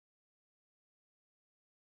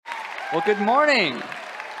Well, good morning,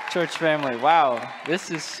 church family. Wow,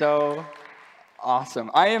 this is so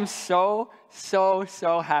awesome. I am so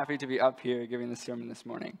happy to be up here giving this sermon this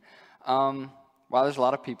morning. Wow, there's a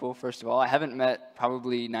lot of people, first of all. I haven't met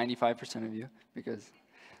probably 95% of you because,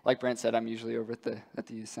 like Brent said, I'm usually over at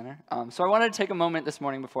the youth center. So I wanted to take a moment this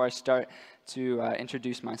morning before I start to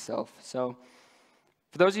introduce myself. So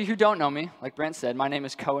for those of you who don't know me, like Brent said, my name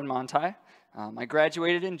is Cohen Montai. I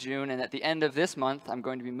graduated in June, and at the end of this month, I'm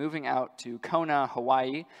going to be moving out to Kona,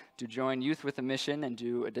 Hawaii, to join Youth with a Mission and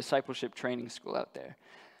do a discipleship training school out there.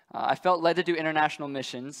 I felt led to do international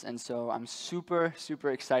missions, and so I'm super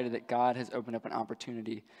excited that God has opened up an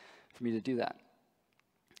opportunity for me to do that.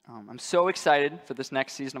 I'm so excited for this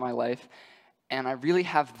next season of my life, and I really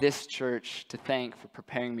have this church to thank for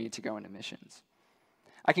preparing me to go into missions.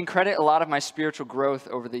 I can credit a lot of my spiritual growth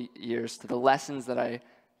over the years to the lessons that I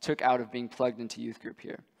took out of being plugged into youth group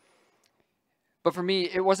here. But for me,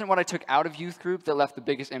 it wasn't what I took out of youth group that left the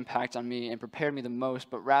biggest impact on me and prepared me the most,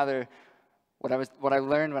 but rather what I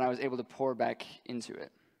learned when I was able to pour back into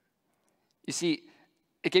it. You see,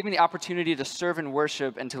 it gave me the opportunity to serve in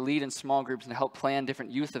worship and to lead in small groups and to help plan different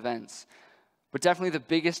youth events. But definitely the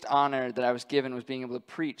biggest honor that I was given was being able to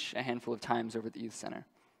preach a handful of times over at the youth center.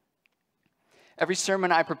 Every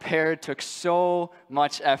sermon I prepared took so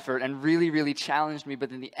much effort and really challenged me, but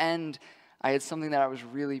in the end, I had something that I was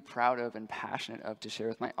really proud of and passionate of to share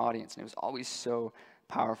with my audience, and it was always so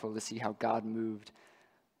powerful to see how God moved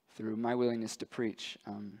through my willingness to preach.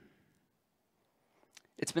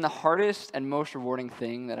 It's been the hardest and most rewarding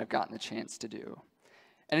thing that I've gotten the chance to do.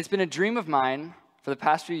 And it's been a dream of mine for the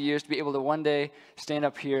past few years to be able to one day stand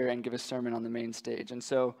up here and give a sermon on the main stage. And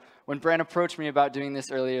so when Brent approached me about doing this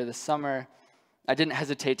earlier this summer, I didn't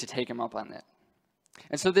hesitate to take him up on it.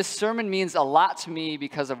 And so this sermon means a lot to me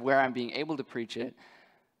because of where I'm being able to preach it,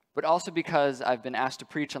 but also because I've been asked to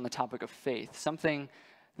preach on the topic of faith, something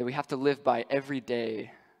that we have to live by every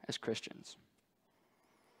day as Christians.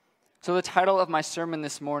 So the title of my sermon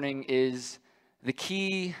this morning is The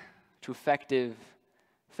Key to Effective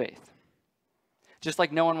Faith. Just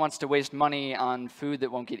like no one wants to waste money on food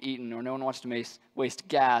that won't get eaten, or no one wants to waste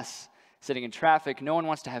gas sitting in traffic, no one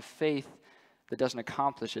wants to have faith that doesn't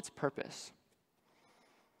accomplish its purpose.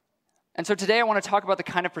 And so today I want to talk about the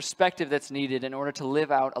kind of perspective that's needed in order to live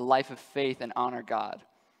out a life of faith and honor God.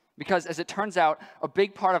 Because as it turns out, a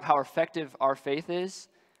big part of how effective our faith is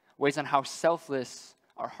weighs on how selfless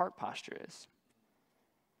our heart posture is.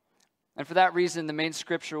 And for that reason, the main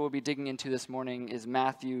scripture we'll be digging into this morning is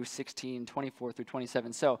Matthew 16:24 through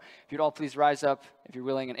 27. So if you'd all please rise up, if you're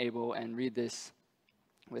willing and able, and read this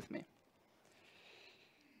with me.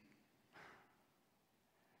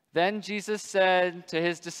 Then Jesus said to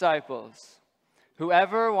his disciples,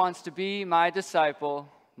 "Whoever wants to be my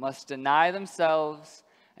disciple must deny themselves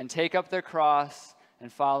and take up their cross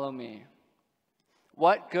and follow me.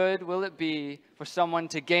 What good will it be for someone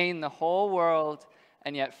to gain the whole world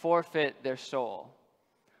and yet forfeit their soul?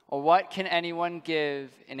 Or what can anyone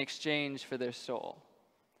give in exchange for their soul?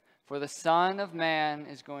 For the Son of Man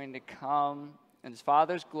is going to come in his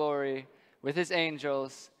Father's glory with his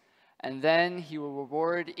angels, and then he will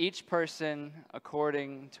reward each person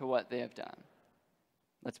according to what they have done."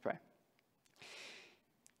 Let's pray.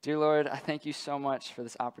 Dear Lord, I thank you so much for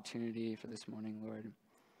this opportunity for this morning, Lord.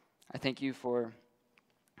 I thank you for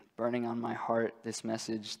burning on my heart this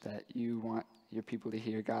message that you want your people to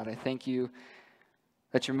hear, God. I thank you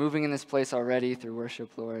that you're moving in this place already through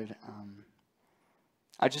worship, Lord.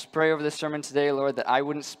 I just pray over this sermon today, Lord, that I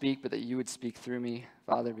wouldn't speak, but that you would speak through me,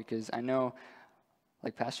 Father, because I know,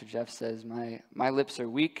 like Pastor Jeff says, my lips are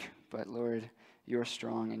weak, but Lord, you're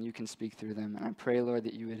strong and you can speak through them. And I pray, Lord,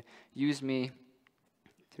 that you would use me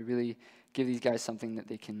to really give these guys something that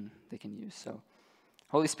they can use. So,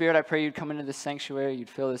 Holy Spirit, I pray you'd come into this sanctuary, you'd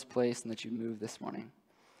fill this place, and that you'd move this morning.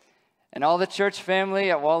 And all the church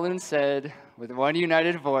family at Walloon said, with one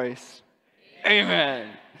united voice, Amen.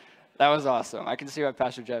 That was awesome. I can see why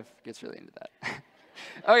Pastor Jeff gets really into that.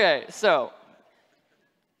 Okay, so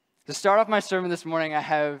to start off my sermon this morning, I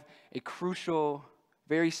have a crucial,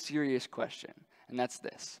 very serious question, and that's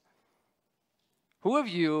this. Who of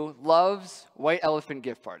you loves white elephant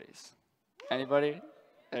gift parties? Anybody?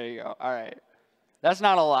 There you go. All right. That's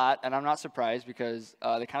not a lot, and I'm not surprised because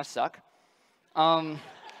they kind of suck.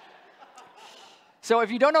 So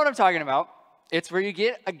if you don't know what I'm talking about, it's where you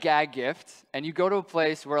get a gag gift, and you go to a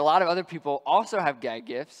place where a lot of other people also have gag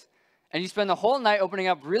gifts, and you spend the whole night opening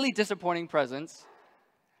up really disappointing presents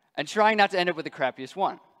and trying not to end up with the crappiest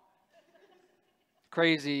one.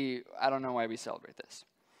 Crazy. I don't know why we celebrate this.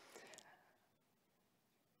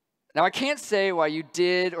 Now, I can't say why you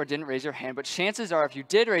did or didn't raise your hand, but chances are if you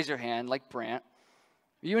did raise your hand, like Brant,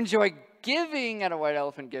 you enjoy giving at a white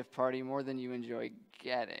elephant gift party more than you enjoy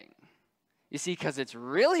getting. You see, because it's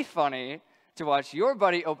really funny to watch your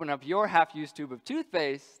buddy open up your half-used tube of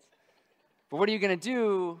toothpaste, but what are you going to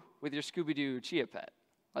do with your Scooby-Doo Chia Pet?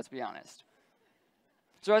 Let's be honest.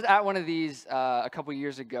 So I was at one of these a couple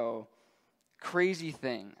years ago. Crazy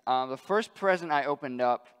thing. The first present I opened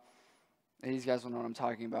up, these guys will know what I'm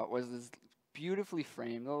talking about, was this beautifully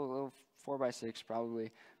framed, little 4x6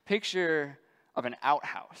 probably, picture of an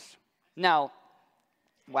outhouse. Now,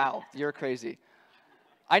 wow, you're crazy.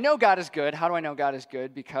 I know God is good. How do I know God is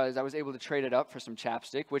good? Because I was able to trade it up for some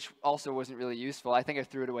chapstick, which also wasn't really useful. I think I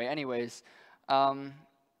threw it away anyways.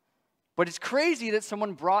 But it's crazy that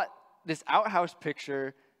someone brought this outhouse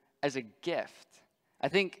picture as a gift. I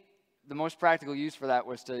think the most practical use for that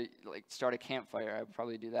was to start a campfire. I would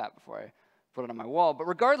probably do that before I put it on my wall. But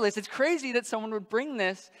regardless, it's crazy that someone would bring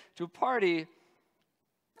this to a party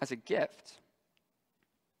as a gift.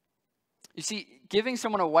 You see, giving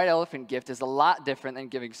someone a white elephant gift is a lot different than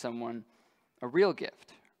giving someone a real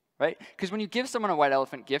gift, right? Because when you give someone a white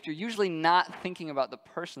elephant gift, you're usually not thinking about the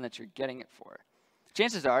person that you're getting it for.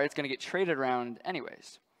 Chances are it's going to get traded around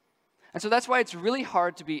anyways. And so that's why it's really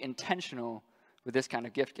hard to be intentional with this kind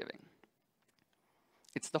of gift giving.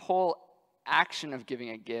 It's the whole action of giving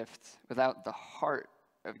a gift without the heart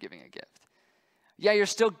of giving a gift. Yeah, you're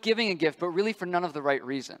still giving a gift, but really for none of the right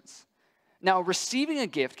reasons. Now, receiving a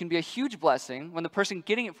gift can be a huge blessing when the person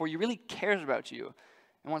getting it for you really cares about you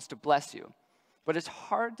and wants to bless you. But it's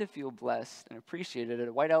hard to feel blessed and appreciated at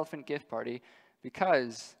a white elephant gift party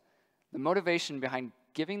because the motivation behind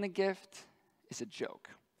giving the gift is a joke.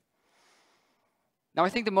 Now, I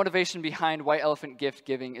think the motivation behind white elephant gift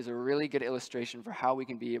giving is a really good illustration for how we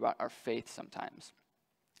can be about our faith sometimes.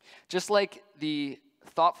 Just like the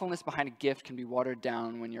thoughtfulness behind a gift can be watered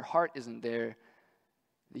down when your heart isn't there,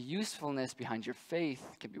 the usefulness behind your faith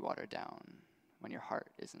can be watered down when your heart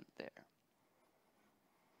isn't there.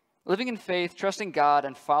 Living in faith, trusting God,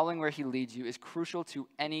 and following where He leads you is crucial to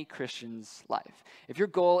any Christian's life. If your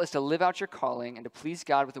goal is to live out your calling and to please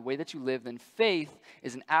God with the way that you live, then faith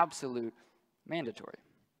is an absolute mandatory.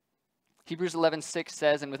 Hebrews 11:6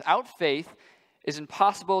 says, "And without faith it is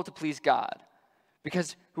impossible to please God,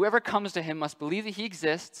 because whoever comes to Him must believe that He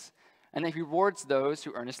exists and that He rewards those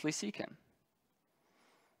who earnestly seek Him."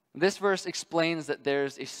 This verse explains that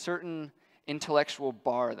there's a certain intellectual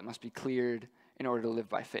bar that must be cleared in order to live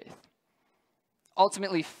by faith.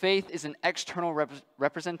 Ultimately, faith is an external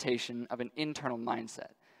representation of an internal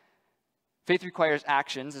mindset. Faith requires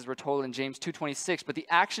actions, as we're told in James 2:26, but the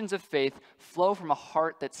actions of faith flow from a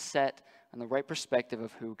heart that's set on the right perspective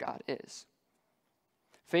of who God is.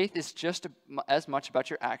 Faith is just as much about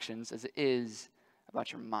your actions as it is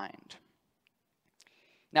about your mind.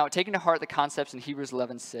 Now, taking to heart the concepts in Hebrews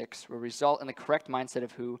 11:6 will result in the correct mindset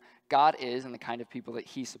of who God is and the kind of people that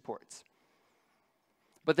He supports.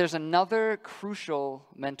 But there's another crucial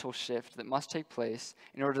mental shift that must take place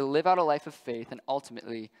in order to live out a life of faith and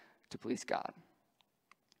ultimately to please God.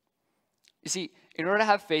 You see, in order to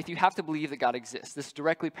have faith, you have to believe that God exists. This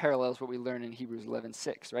directly parallels what we learn in Hebrews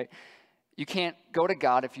 11:6, right? You can't go to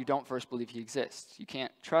God if you don't first believe He exists. You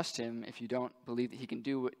can't trust Him if you don't believe that He can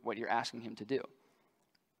do what you're asking Him to do.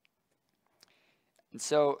 And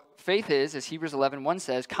so faith is, as Hebrews 11:1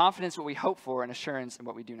 says, confidence in what we hope for and assurance in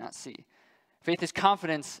what we do not see. Faith is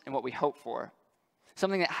confidence in what we hope for,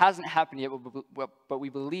 something that hasn't happened yet, but we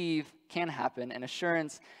believe can happen, and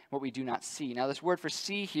assurance in what we do not see. Now, this word for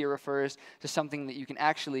see here refers to something that you can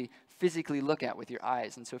actually physically look at with your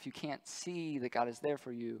eyes. And so if you can't see that God is there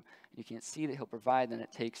for you, you can't see that He'll provide, then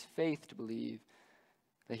it takes faith to believe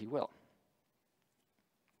that He will.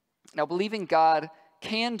 Now, believing God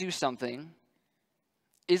can do something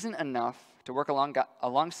isn't enough to work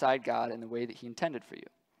alongside God in the way that He intended for you.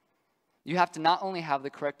 You have to not only have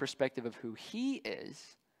the correct perspective of who He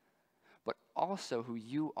is, but also who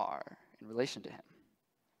you are in relation to Him.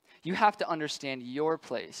 You have to understand your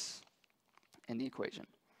place in the equation.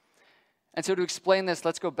 And so to explain this,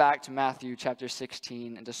 let's go back to Matthew chapter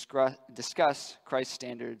 16 and discuss Christ's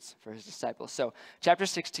standards for His disciples. So chapter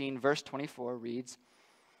 16, verse 24 reads,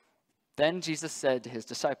 "Then Jesus said to His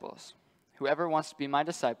disciples, 'Whoever wants to be my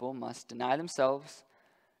disciple must deny themselves,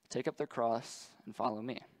 take up their cross, and follow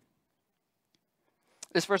me.'"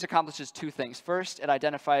 This verse accomplishes two things. First, it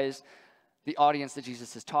identifies the audience that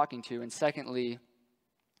Jesus is talking to, and secondly,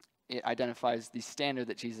 it identifies the standard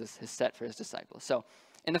that Jesus has set for His disciples. So,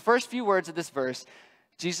 in the first few words of this verse,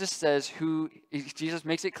 Jesus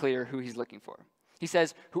makes it clear who He's looking for. He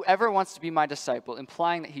says, whoever wants to be my disciple,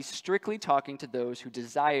 implying that he's strictly talking to those who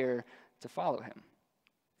desire to follow him.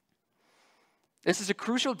 This is a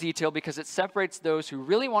crucial detail because it separates those who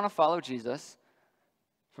really want to follow Jesus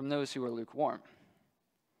from those who are lukewarm.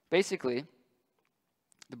 Basically,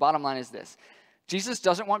 the bottom line is this. Jesus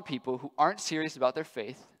doesn't want people who aren't serious about their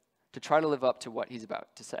faith to try to live up to what he's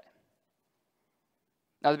about to say.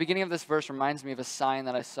 Now, the beginning of this verse reminds me of a sign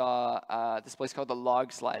that I saw at this place called the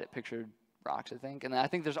Log Slide at Pictured Rocks, I think. And I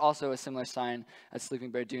think there's also a similar sign at Sleeping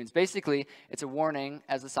Bear Dunes. Basically, it's a warning,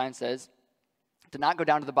 as the sign says, to not go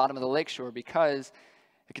down to the bottom of the lakeshore because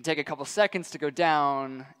it can take a couple seconds to go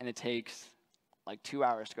down and it takes like 2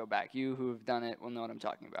 hours to go back. You who have done it will know what I'm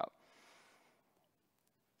talking about.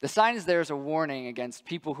 The sign is there as a warning against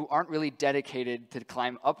people who aren't really dedicated to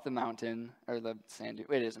climb up the mountain, or the sand dune.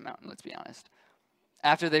 It is a mountain, let's be honest,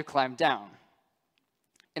 after they've climbed down.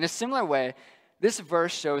 In a similar way, this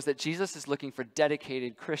verse shows that Jesus is looking for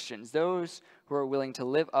dedicated Christians, those who are willing to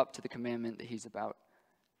live up to the commandment that he's about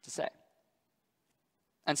to say.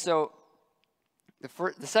 And so,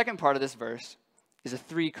 the second part of this verse is a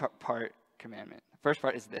three-part commandment. The first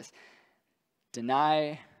part is this: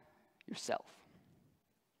 deny yourself.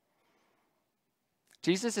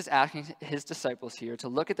 Jesus is asking his disciples here to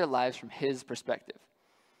look at their lives from his perspective,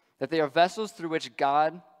 that they are vessels through which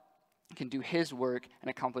God can do his work and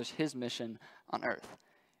accomplish his mission on earth.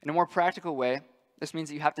 In a more practical way, this means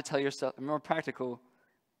that you have to tell yourself, in a more practical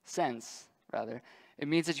sense, rather, it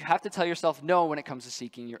means that you have to tell yourself no when it comes to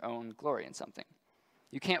seeking your own glory in something.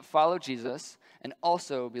 You can't follow Jesus and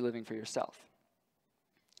also be living for yourself.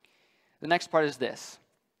 The next part is this: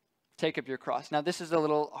 take up your cross. Now, this is a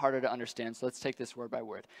little harder to understand, so let's take this word by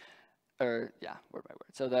word. Word by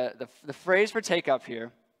word. So the phrase for take up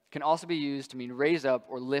here can also be used to mean raise up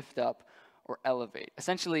or lift up or elevate.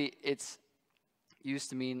 Essentially, it's used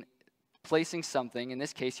to mean placing something, in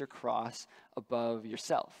this case your cross, above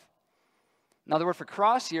yourself. Now, the word for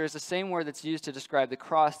cross here is the same word that's used to describe the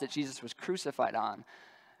cross that Jesus was crucified on.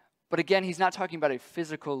 But again, he's not talking about a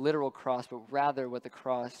physical, literal cross, but rather what the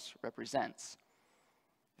cross represents.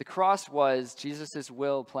 The cross was Jesus'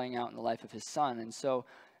 will playing out in the life of his son. And so,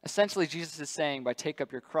 essentially, Jesus is saying by take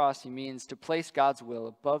up your cross, he means to place God's will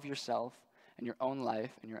above yourself and your own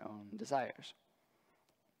life and your own desires.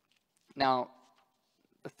 Now,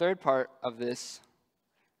 the third part of this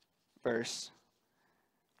verse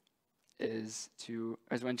is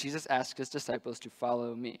when Jesus asks his disciples to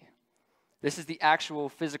follow me. This is the actual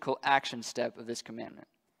physical action step of this commandment.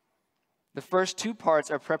 The first two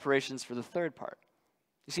parts are preparations for the third part.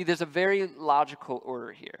 You see, there's a very logical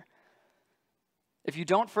order here. If you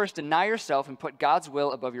don't first deny yourself and put God's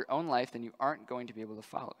will above your own life, then you aren't going to be able to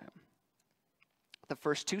follow him. The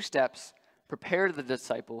first two steps prepare the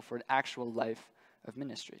disciple for an actual life of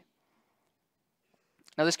ministry.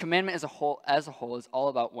 Now, this commandment as a whole is all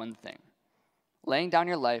about one thing: laying down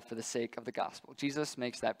your life for the sake of the gospel. Jesus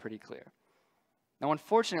makes that pretty clear. Now,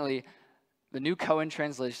 unfortunately, the New Cohen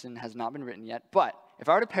translation has not been written yet, but if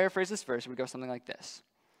I were to paraphrase this verse, it would go something like this: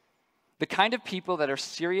 the kind of people that are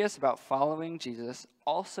serious about following Jesus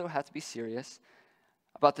also have to be serious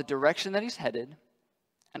about the direction that he's headed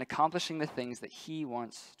and accomplishing the things that he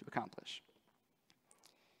wants to accomplish.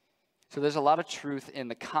 So there's a lot of truth in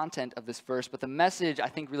the content of this verse, but the message, I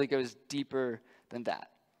think, really goes deeper than that.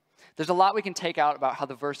 There's a lot we can take out about how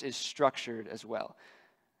the verse is structured as well.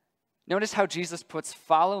 Notice how Jesus puts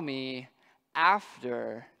follow me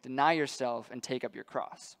after deny yourself and take up your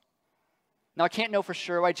cross. Now, I can't know for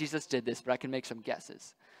sure why Jesus did this, but I can make some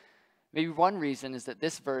guesses. Maybe one reason is that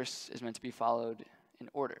this verse is meant to be followed in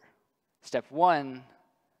order. Step 1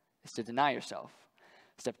 is to deny yourself.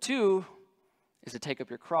 Step 2 is to take up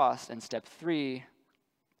your cross. And step 3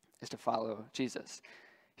 is to follow Jesus.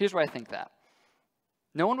 Here's why I think that.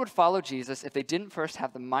 No one would follow Jesus if they didn't first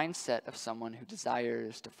have the mindset of someone who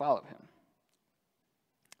desires to follow him.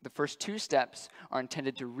 The first two steps are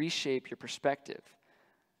intended to reshape your perspective.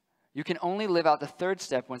 You can only live out the third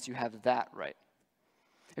step once you have that right.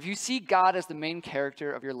 If you see God as the main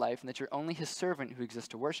character of your life and that you're only his servant who exists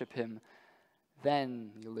to worship him,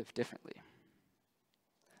 then you live differently.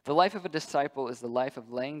 The life of a disciple is the life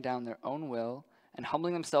of laying down their own will and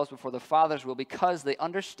humbling themselves before the Father's will because they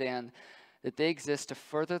understand that they exist to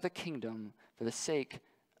further the kingdom for the sake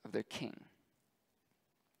of their king.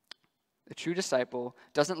 The true disciple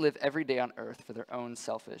doesn't live every day on earth for their own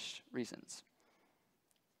selfish reasons.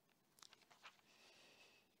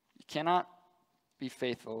 You cannot be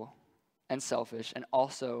faithful and selfish and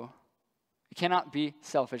also, you cannot be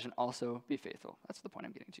selfish and also be faithful. That's the point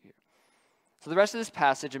I'm getting to here. So the rest of this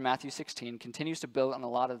passage in Matthew 16 continues to build on a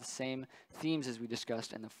lot of the same themes as we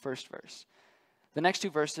discussed in the first verse. The next two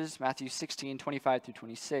verses, Matthew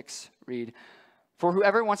 16:25-26, read, "For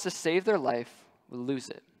whoever wants to save their life will lose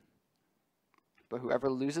it. But whoever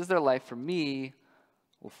loses their life for me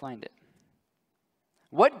will find it.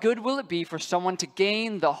 What good will it be for someone to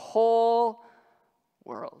gain the whole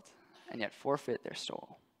world and yet forfeit their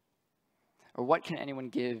soul? Or what can anyone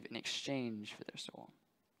give in exchange for their soul?"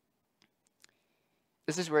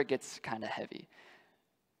 This is where it gets kind of heavy.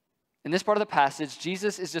 In this part of the passage,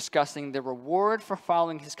 Jesus is discussing the reward for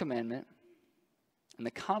following his commandment and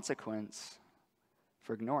the consequence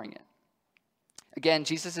for ignoring it. Again,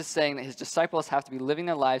 Jesus is saying that his disciples have to be living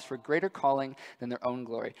their lives for a greater calling than their own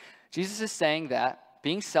glory. Jesus is saying that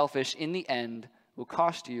being selfish in the end will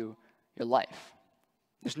cost you your life.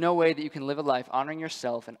 There's no way that you can live a life honoring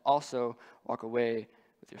yourself and also walk away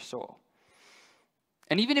with your soul.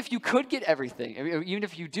 And even if you could get everything, even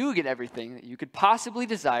if you do get everything that you could possibly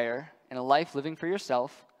desire in a life living for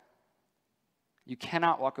yourself, you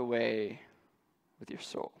cannot walk away with your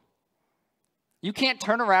soul. You can't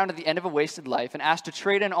turn around at the end of a wasted life and ask to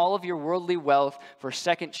trade in all of your worldly wealth for a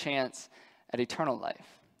second chance at eternal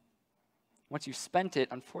life. Once you've spent it,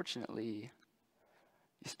 unfortunately,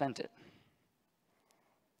 you spent it.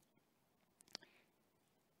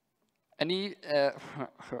 And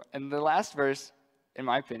the last verse, in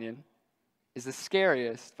my opinion, is the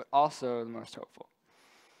scariest, but also the most hopeful.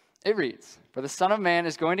 It reads, "For the Son of Man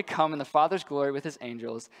is going to come in the Father's glory with his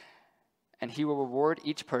angels, and he will reward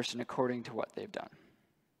each person according to what they've done."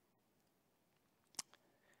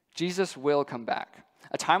 Jesus will come back.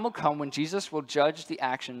 A time will come when Jesus will judge the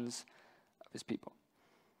actions of his people.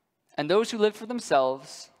 And those who live for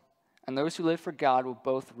themselves and those who live for God will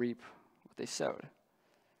both reap what they sowed.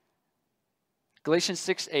 Galatians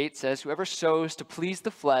 6:8 says, "Whoever sows to please the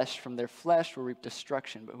flesh, from their flesh will reap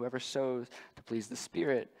destruction, but whoever sows to please the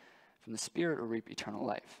Spirit, from the Spirit will reap eternal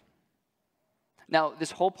life." Now,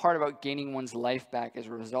 this whole part about gaining one's life back as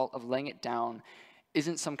a result of laying it down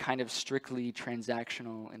isn't some kind of strictly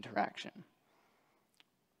transactional interaction.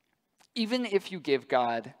 Even if you give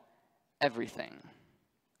God everything,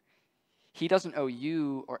 he doesn't owe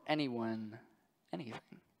you or anyone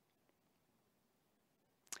anything.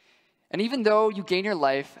 And even though you gain your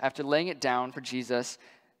life after laying it down for Jesus,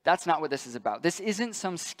 that's not what this is about. This isn't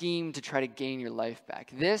some scheme to try to gain your life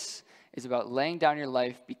back. This is about laying down your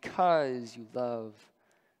life because you love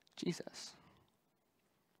Jesus.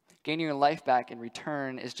 Gaining your life back in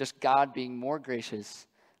return is just God being more gracious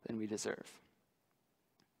than we deserve.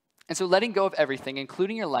 And so letting go of everything,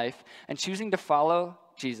 including your life, and choosing to follow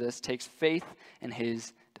Jesus takes faith in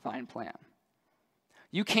his divine plan.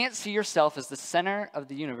 You can't see yourself as the center of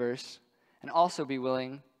the universe and also be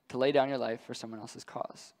willing to lay down your life for someone else's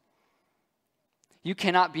cause. You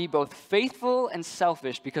cannot be both faithful and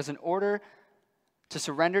selfish, because in order to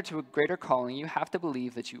surrender to a greater calling, you have to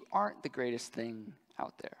believe that you aren't the greatest thing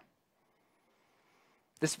out there.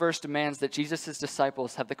 This verse demands that Jesus'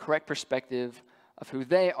 disciples have the correct perspective of who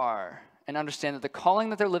they are and understand that the calling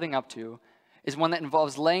that they're living up to is one that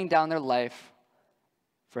involves laying down their life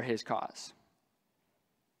for his cause.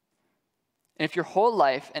 And if your whole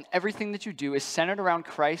life and everything that you do is centered around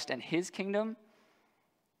Christ and his kingdom,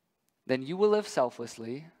 then you will live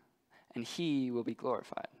selflessly and he will be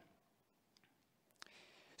glorified.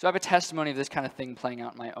 So I have a testimony of this kind of thing playing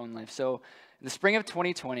out in my own life. So in the spring of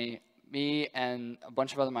 2020, me and a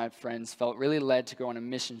bunch of other my friends felt really led to go on a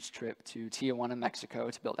missions trip to Tijuana,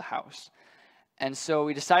 Mexico to build a house. And so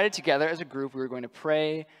we decided together as a group we were going to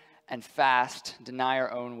pray and fast, deny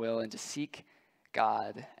our own will, and to seek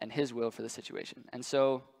God and his will for the situation. And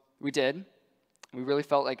so we did. We really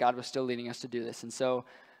felt like God was still leading us to do this. And so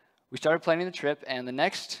we started planning the trip, and the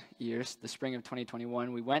next year, the spring of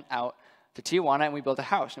 2021, we went out to Tijuana and we built a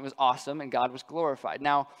house. And it was awesome, and God was glorified.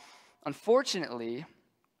 Now, unfortunately,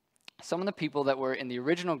 some of the people that were in the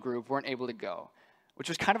original group weren't able to go, which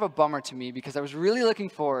was kind of a bummer to me because I was really looking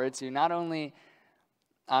forward to not only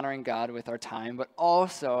honoring God with our time, but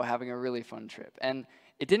also having a really fun trip. And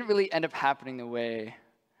it didn't really end up happening the way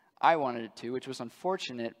I wanted it to, which was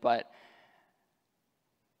unfortunate, but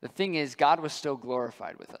the thing is, God was still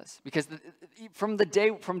glorified with us. Because from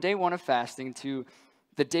day one of fasting to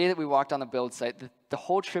the day that we walked on the build site, the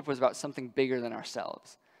whole trip was about something bigger than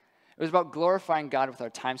ourselves. It was about glorifying God with our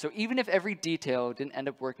time. So even if every detail didn't end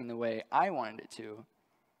up working the way I wanted it to,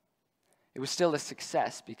 it was still a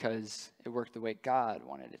success because it worked the way God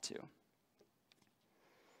wanted it to.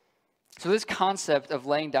 So this concept of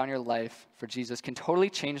laying down your life for Jesus can totally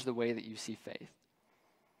change the way that you see faith.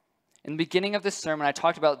 In the beginning of this sermon, I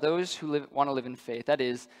talked about those who want to live in faith, that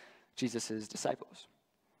is, Jesus' disciples.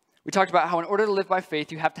 We talked about how in order to live by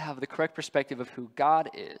faith, you have to have the correct perspective of who God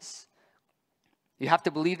is. You have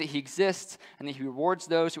to believe that he exists and that he rewards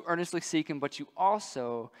those who earnestly seek him, but you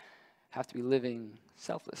also have to be living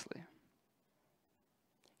selflessly.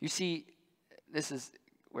 You see, this is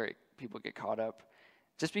where people get caught up.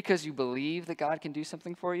 Just because you believe that God can do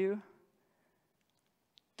something for you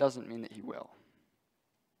doesn't mean that he will.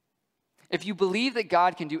 If you believe that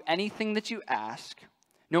God can do anything that you ask,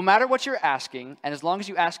 no matter what you're asking, and as long as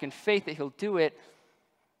you ask in faith that he'll do it,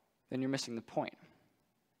 then you're missing the point.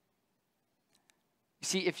 You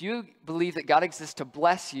see, if you believe that God exists to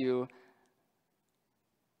bless you,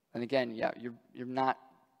 then again,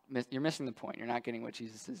 you're missing the point. You're not getting what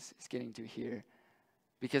Jesus is getting to here.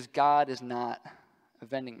 Because God is not a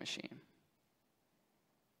vending machine.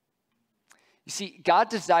 You see, God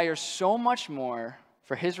desires so much more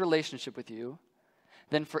for his relationship with you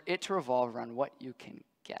than for it to revolve around what you can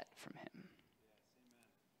get from him.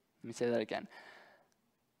 Let me say that again.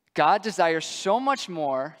 God desires so much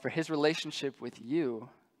more for his relationship with you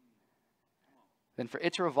than for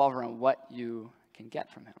it to revolve around what you can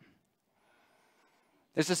get from him.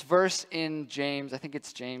 There's this verse in James, I think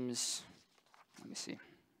it's James, let me see.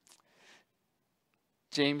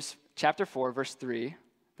 James chapter 4, verse 3,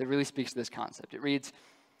 that really speaks to this concept. It reads,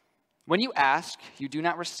 "When you ask, you do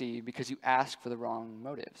not receive because you ask for the wrong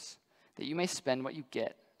motives, that you may spend what you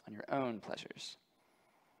get on your own pleasures."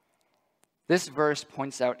 This verse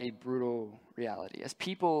points out a brutal reality. As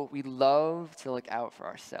people, we love to look out for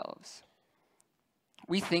ourselves.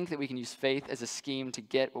 We think that we can use faith as a scheme to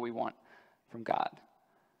get what we want from God.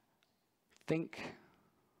 Think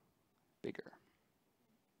bigger.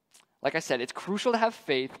 Like I said, it's crucial to have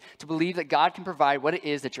faith, to believe that God can provide what it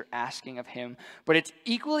is that you're asking of him, but it's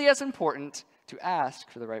equally as important to ask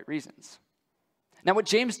for the right reasons. Now, what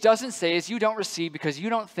James doesn't say is you don't receive because you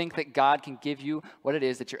don't think that God can give you what it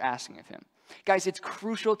is that you're asking of him. Guys, it's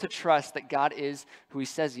crucial to trust that God is who he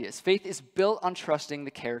says he is. Faith is built on trusting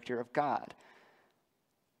the character of God.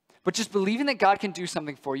 But just believing that God can do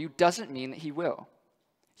something for you doesn't mean that he will.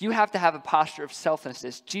 You have to have a posture of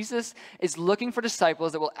selflessness. Jesus is looking for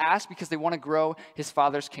disciples that will ask because they want to grow his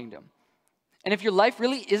Father's kingdom. And if your life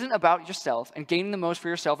really isn't about yourself and gaining the most for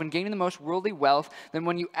yourself and gaining the most worldly wealth, then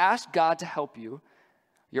when you ask God to help you,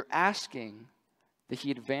 you're asking that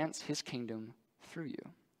he advance his kingdom through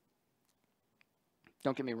you.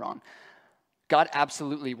 Don't get me wrong. God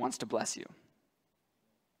absolutely wants to bless you.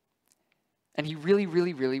 And he really,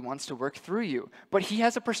 really, really wants to work through you. But he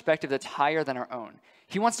has a perspective that's higher than our own.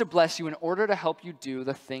 He wants to bless you in order to help you do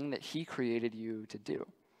the thing that he created you to do.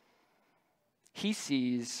 He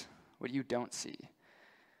sees what you don't see.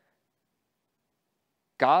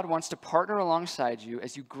 God wants to partner alongside you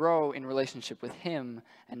as you grow in relationship with him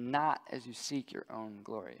and not as you seek your own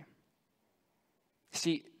glory.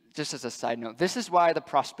 See, just as a side note, this is why the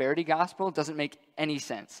prosperity gospel doesn't make any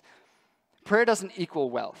sense. Prayer doesn't equal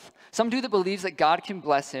wealth. Some dude that believes that God can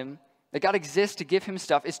bless him, that God exists to give him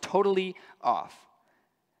stuff, is totally off.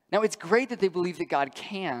 Now, it's great that they believe that God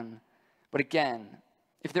can, but again,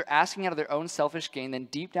 if they're asking out of their own selfish gain, then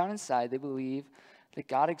deep down inside, they believe that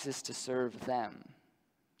God exists to serve them,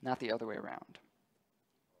 not the other way around.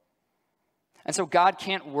 And so God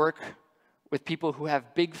can't work with people who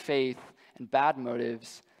have big faith and bad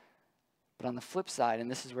motives, but on the flip side,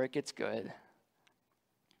 and this is where it gets good,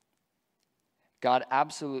 God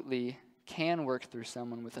absolutely can work through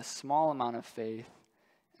someone with a small amount of faith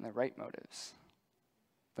and the right motives.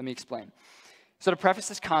 Let me explain. So to preface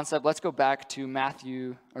this concept, let's go back to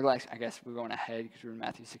Matthew, or I guess we're going ahead because we were in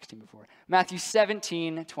Matthew 16 before. Matthew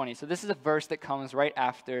 17:20. So this is a verse that comes right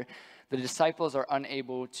after the disciples are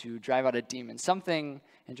unable to drive out a demon. Something,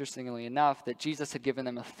 interestingly enough, that Jesus had given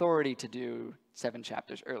them authority to do 7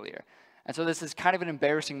 chapters earlier. And so this is kind of an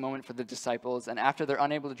embarrassing moment for the disciples. And after they're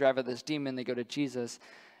unable to drive out this demon, they go to Jesus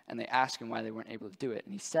and they ask him why they weren't able to do it.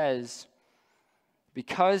 And he says,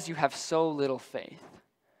 "Because you have so little faith.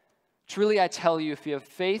 Truly I tell you, if you have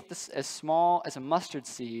faith as small as a mustard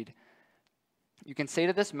seed, you can say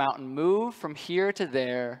to this mountain, 'Move from here to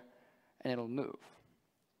there,' and it'll move.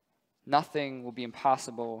 Nothing will be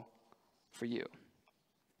impossible for you."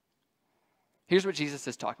 Here's what Jesus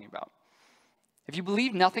is talking about. If you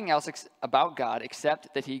believe nothing else about God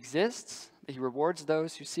except that he exists, that he rewards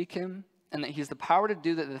those who seek him, and that he has the power to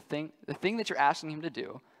do the thing that you're asking him to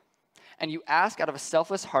do, and you ask out of a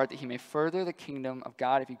selfless heart that he may further the kingdom of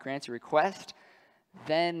God if he grants your request,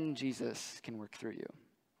 then Jesus can work through you.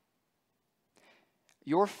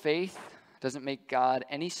 Your faith doesn't make God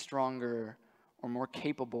any stronger or more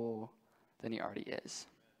capable than he already is.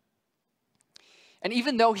 And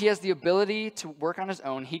even though he has the ability to work on his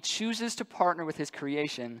own, he chooses to partner with his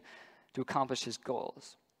creation to accomplish his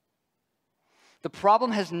goals. The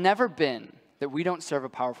problem has never been that we don't serve a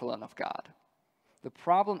powerful enough God. The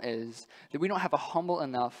problem is that we don't have a humble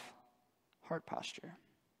enough heart posture.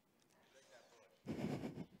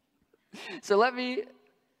 So let me,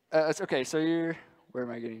 okay, so where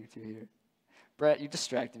am I getting to here? Brett, you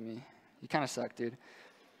distracted me. You kind of suck, dude.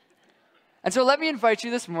 And so let me invite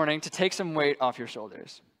you this morning to take some weight off your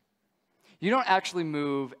shoulders. You don't actually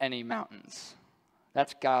move any mountains.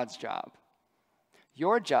 That's God's job.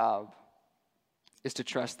 Your job is to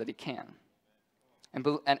trust that he can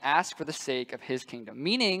and ask for the sake of his kingdom.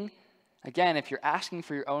 Meaning, again, if you're asking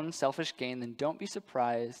for your own selfish gain, then don't be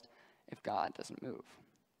surprised if God doesn't move.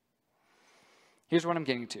 Here's what I'm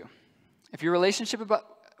getting to. If your relationship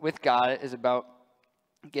with God is about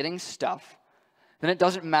getting stuff, then it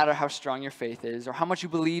doesn't matter how strong your faith is or how much you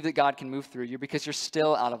believe that God can move through you because you're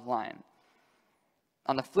still out of line.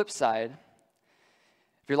 On the flip side,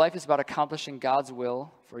 if your life is about accomplishing God's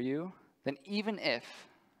will for you, then even if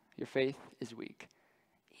your faith is weak,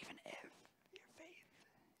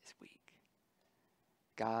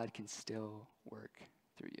 God can still work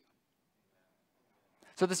through you.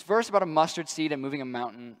 So this verse about a mustard seed and moving a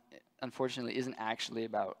mountain, unfortunately, isn't actually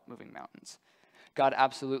about moving mountains. God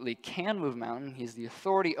absolutely can move a mountain. He's the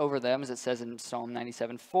authority over them, as it says in Psalm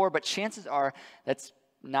 97:4, but chances are that's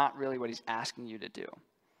not really what he's asking you to do.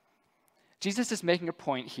 Jesus is making a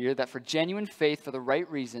point here that for genuine faith, for the right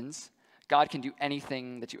reasons, God can do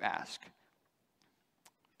anything that you ask.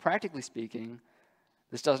 Practically speaking,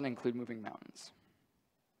 this doesn't include moving mountains.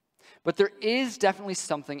 But there is definitely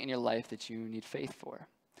something in your life that you need faith for.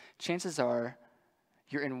 Chances are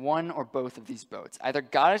you're in one or both of these boats. Either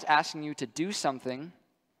God is asking you to do something,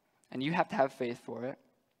 and you have to have faith for it,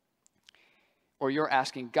 or you're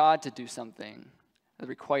asking God to do something that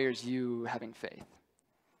requires you having faith.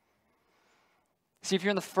 See, if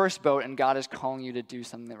you're in the first boat and God is calling you to do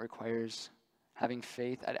something that requires having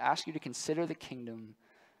faith, I'd ask you to consider the kingdom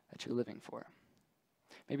that you're living for.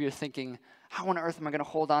 Maybe you're thinking, how on earth am I going to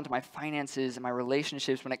hold on to my finances and my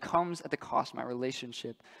relationships when it comes at the cost of my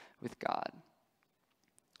relationship with God?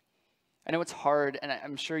 I know it's hard, and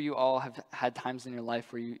I'm sure you all have had times in your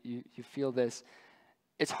life where you feel this.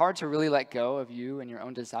 It's hard to really let go of you and your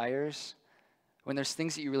own desires when there's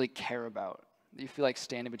things that you really care about, that you feel like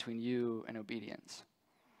standing between you and obedience.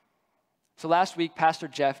 So last week, Pastor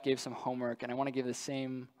Jeff gave some homework, and I want to give the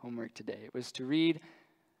same homework today. It was to read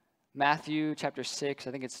Matthew chapter 6,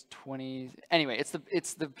 I think it's 20. Anyway,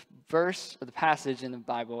 it's the verse or the passage in the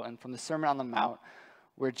Bible and from the Sermon on the Mount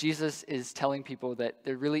where Jesus is telling people that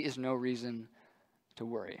there really is no reason to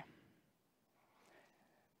worry.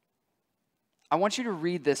 I want you to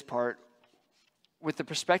read this part with the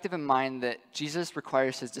perspective in mind that Jesus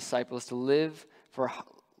requires his disciples to live for a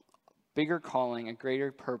bigger calling, a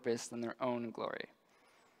greater purpose than their own glory.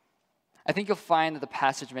 I think you'll find that the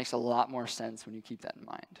passage makes a lot more sense when you keep that in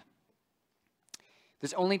mind.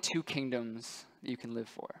 There's only two kingdoms that you can live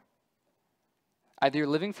for. Either you're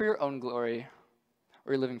living for your own glory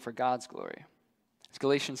or you're living for God's glory. As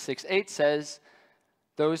Galatians 6:8 says,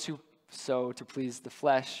 those who sow to please the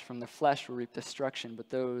flesh, from the flesh will reap destruction, but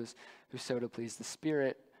those who sow to please the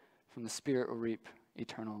Spirit, from the Spirit will reap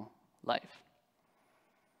eternal life.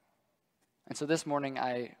 And so this morning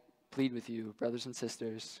I plead with you, brothers and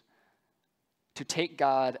sisters, to take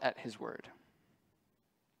God at his word.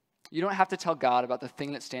 You don't have to tell God about the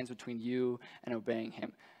thing that stands between you and obeying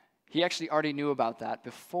him. He actually already knew about that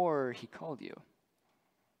before he called you.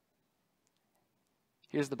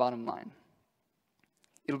 Here's the bottom line.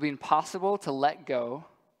 It'll be impossible to let go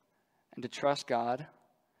and to trust God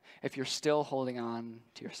if you're still holding on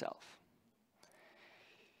to yourself.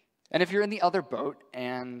 And if you're in the other boat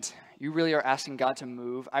and you really are asking God to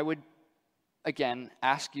move, I would, again,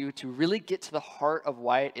 ask you to really get to the heart of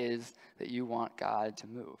why it is that you want God to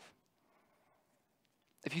move.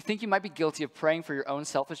 If you think you might be guilty of praying for your own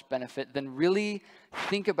selfish benefit, then really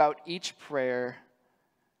think about each prayer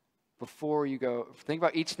before you go. Think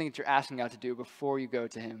about each thing that you're asking God to do before you go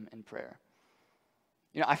to him in prayer.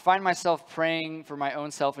 You know, I find myself praying for my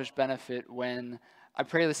own selfish benefit when I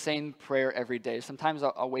pray the same prayer every day. Sometimes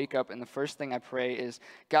I'll wake up and the first thing I pray is,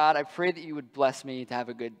 God, I pray that you would bless me to have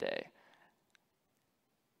a good day.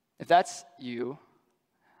 If that's you,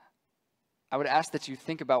 I would ask that you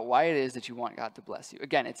think about why it is that you want God to bless you.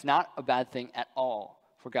 Again, it's not a bad thing at all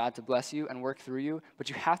for God to bless you and work through you, but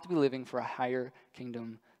you have to be living for a higher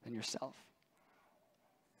kingdom than yourself.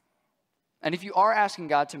 And if you are asking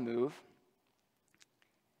God to move,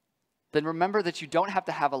 then remember that you don't have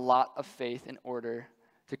to have a lot of faith in order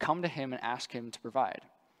to come to him and ask him to provide.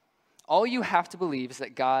 All you have to believe is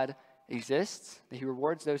that God exists, that he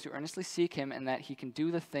rewards those who earnestly seek him, and that he can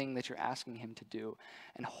do the thing that you're asking him to do.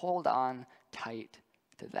 And hold on tight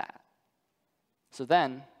to that. So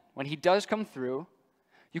then, when he does come through,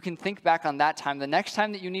 you can think back on that time. The next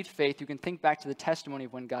time that you need faith, you can think back to the testimony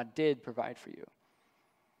of when God did provide for you.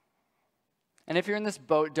 And if you're in this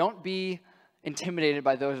boat, don't be intimidated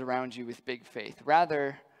by those around you with big faith.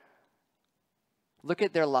 Rather, look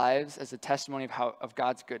at their lives as a testimony of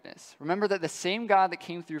God's goodness. Remember that the same God that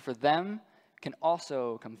came through for them can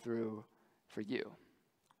also come through for you.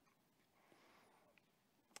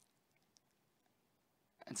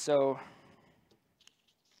 And so,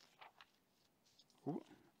 where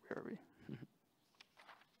are we? 1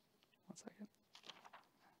 second.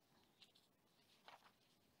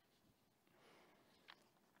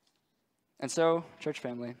 And so, church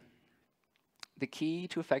family, the key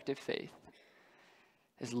to effective faith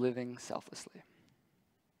is living selflessly.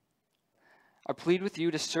 I plead with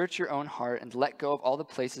you to search your own heart and let go of all the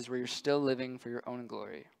places where you're still living for your own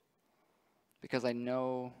glory, because I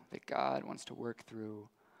know that God wants to work through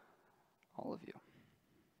all of you.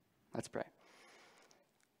 Let's pray.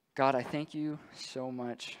 God, I thank you so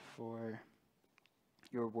much for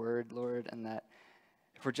your word, Lord, and that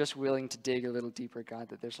if we're just willing to dig a little deeper, God,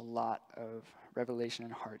 that there's a lot of revelation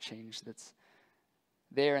and heart change that's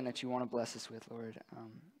there and that you want to bless us with, Lord.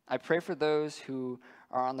 I pray for those who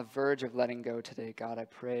are on the verge of letting go today, God. I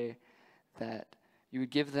pray that you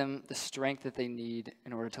would give them the strength that they need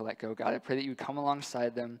in order to let go, God. I pray that you would come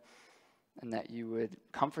alongside them and that you would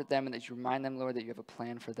comfort them and that you remind them, Lord, that you have a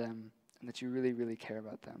plan for them and that you really, really care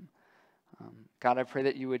about them. God, I pray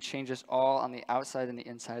that you would change us all on the outside and the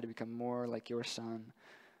inside to become more like your Son,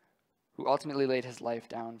 who ultimately laid his life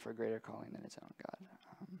down for a greater calling than his own, God.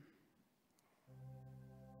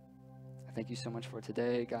 I thank you so much for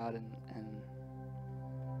today, God, and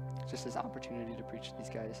just this opportunity to preach to these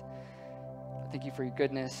guys. I thank you for your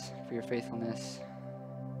goodness, for your faithfulness,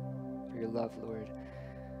 for your love, Lord.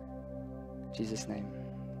 In Jesus' name.